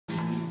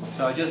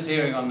So I was just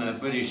hearing on the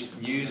British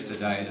news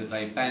today that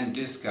they banned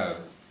disco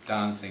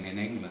dancing in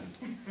England.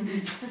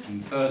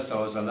 And first I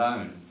was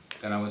alone,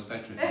 then I was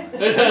petrified.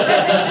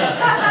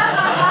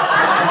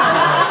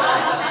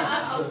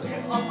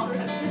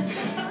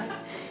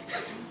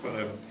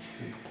 Whatever.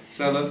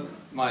 So look,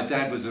 my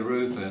dad was a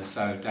roofer,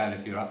 so Dad,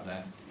 if you're up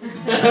there.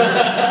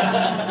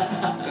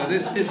 So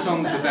this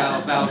song's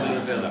about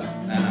Valdelavilla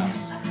and us.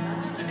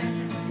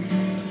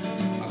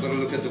 I've got to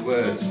look at the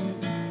words.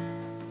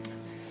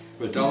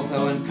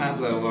 Rodolfo and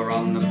Pablo were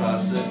on the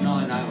bus at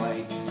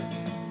 9:08.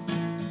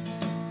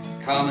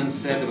 Carmen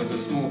said there was a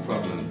small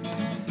problem.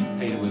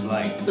 Peter was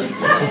late.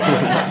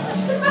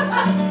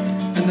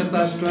 And the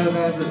bus drove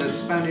over the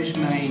Spanish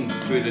Main,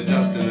 through the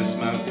dust and the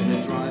smoke in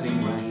the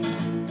driving rain.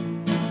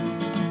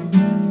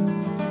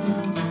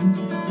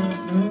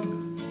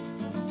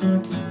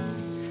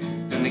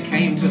 Then they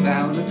came to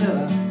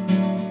Valdelavilla,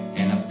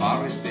 in a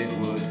forested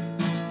wood.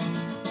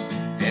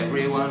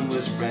 Everyone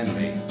was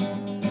friendly,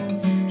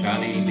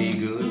 Johnny be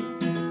good.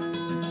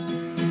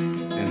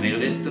 Then they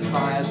lit the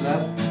fires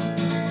up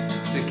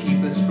to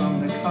keep us from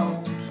the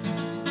cold.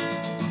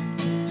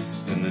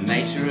 Then the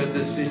nature of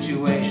the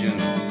situation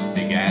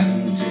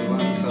began to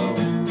unfold.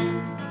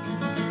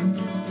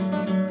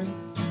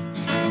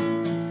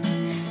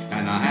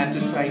 And I had to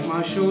take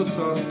my shorts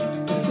off.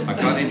 I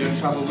got into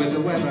trouble with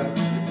the weather,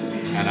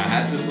 and I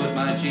had to put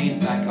my jeans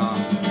back on,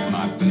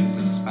 my boots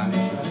of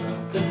Spanish leather.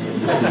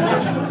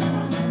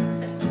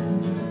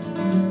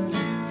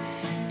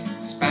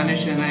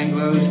 Spanish and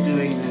Anglos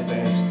doing their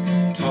best,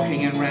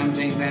 talking and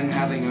rambling, then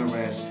having a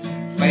rest.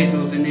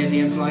 Phasals and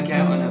idioms like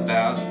out and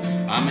about.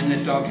 I'm in the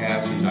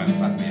doghouse and don't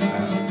fuck me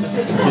about.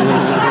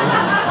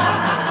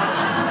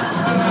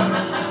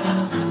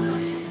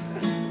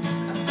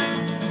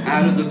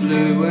 Out of the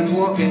blue and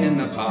walking in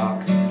the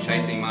park,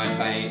 chasing my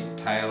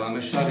tail, I'm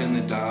a shot in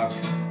the dark.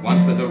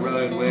 One for the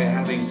road, we're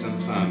having some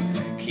fun.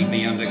 Keep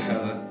me under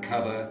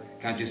cover,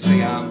 can't you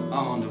see I'm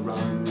on the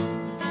run?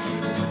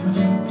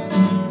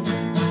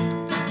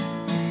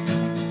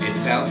 It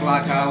felt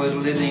like I was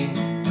living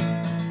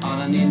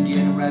on an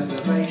Indian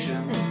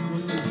reservation.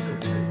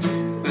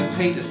 But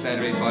Peter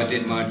said if I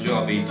did my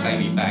job, he'd take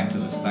me back to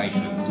the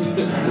station.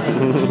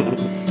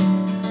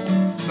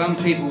 Some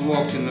people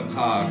walked in the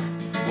park,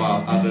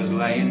 while others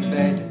lay in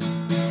bed.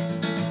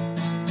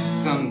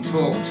 Some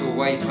talked till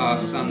way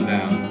past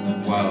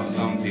sundown, while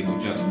some people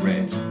just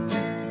read.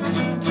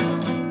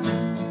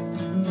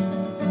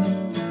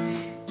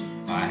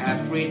 I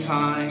have free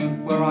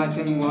time where I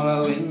can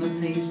wallow in the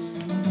peace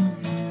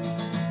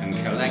and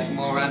collect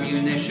more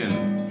ammunition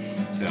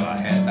till I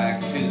head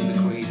back to the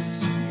crease.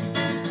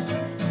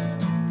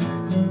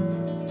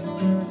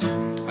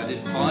 I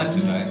did 5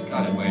 today,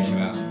 God, it wears you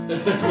out.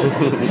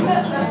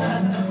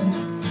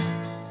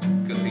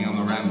 Good thing I'm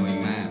a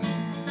rambling man.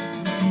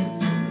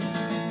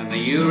 And the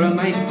euro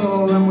may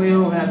fall and we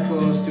all have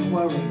cause to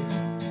worry.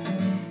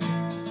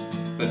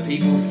 But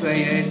people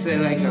say it's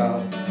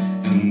illegal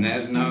and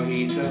there's no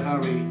heed to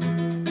hurry.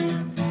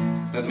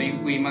 But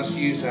we must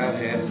use our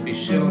heads, be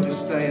sure to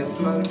stay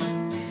afloat.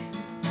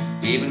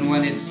 Even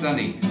when it's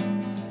sunny,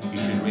 you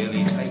should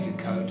really take a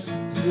coat.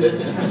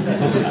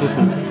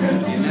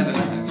 You never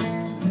know.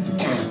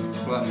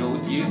 It's like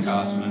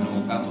Newcastle and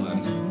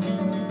Northumberland.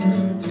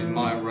 It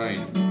might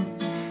rain.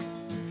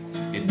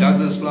 It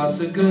does us lots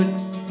of good,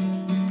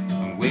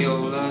 and we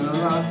all learn a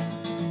lot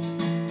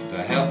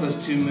to help us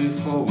to move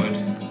forward,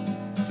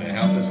 to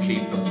help us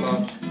keep the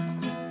plot.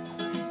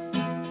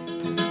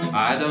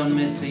 I don't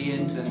miss the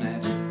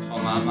internet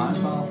on my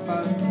mobile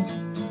phone.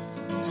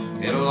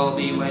 It'll all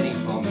be waiting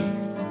for me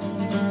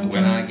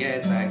when I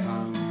get back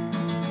home.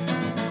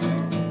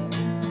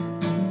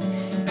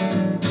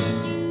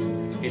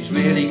 It's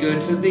really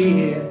good to be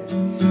here,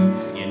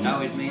 you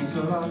know it means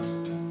a lot.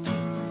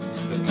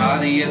 The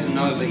party isn't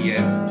over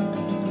yet,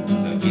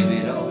 so give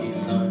it all you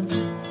got.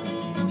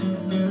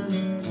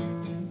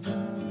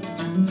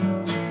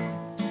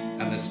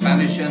 And the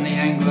Spanish and the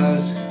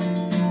Anglos,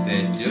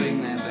 they're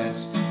doing their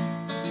best,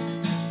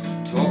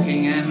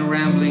 talking and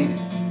rambling,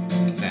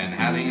 then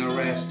having a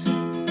rest.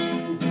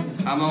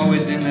 I'm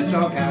always in the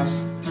doghouse,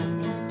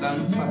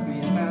 don't fuck me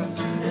about.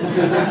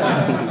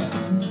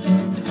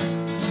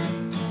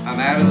 I'm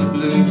out of the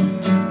blue,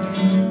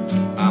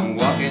 I'm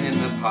walking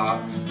in the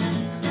park,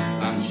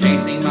 I'm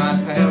chasing my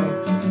tail,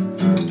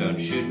 don't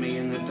shoot me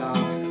in the dark.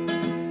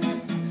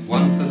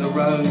 One for the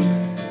road,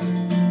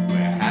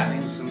 we're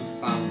having some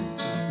fun.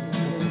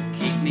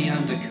 Keep me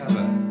under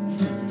cover,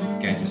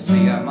 can't you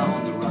see I'm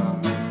on the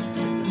run?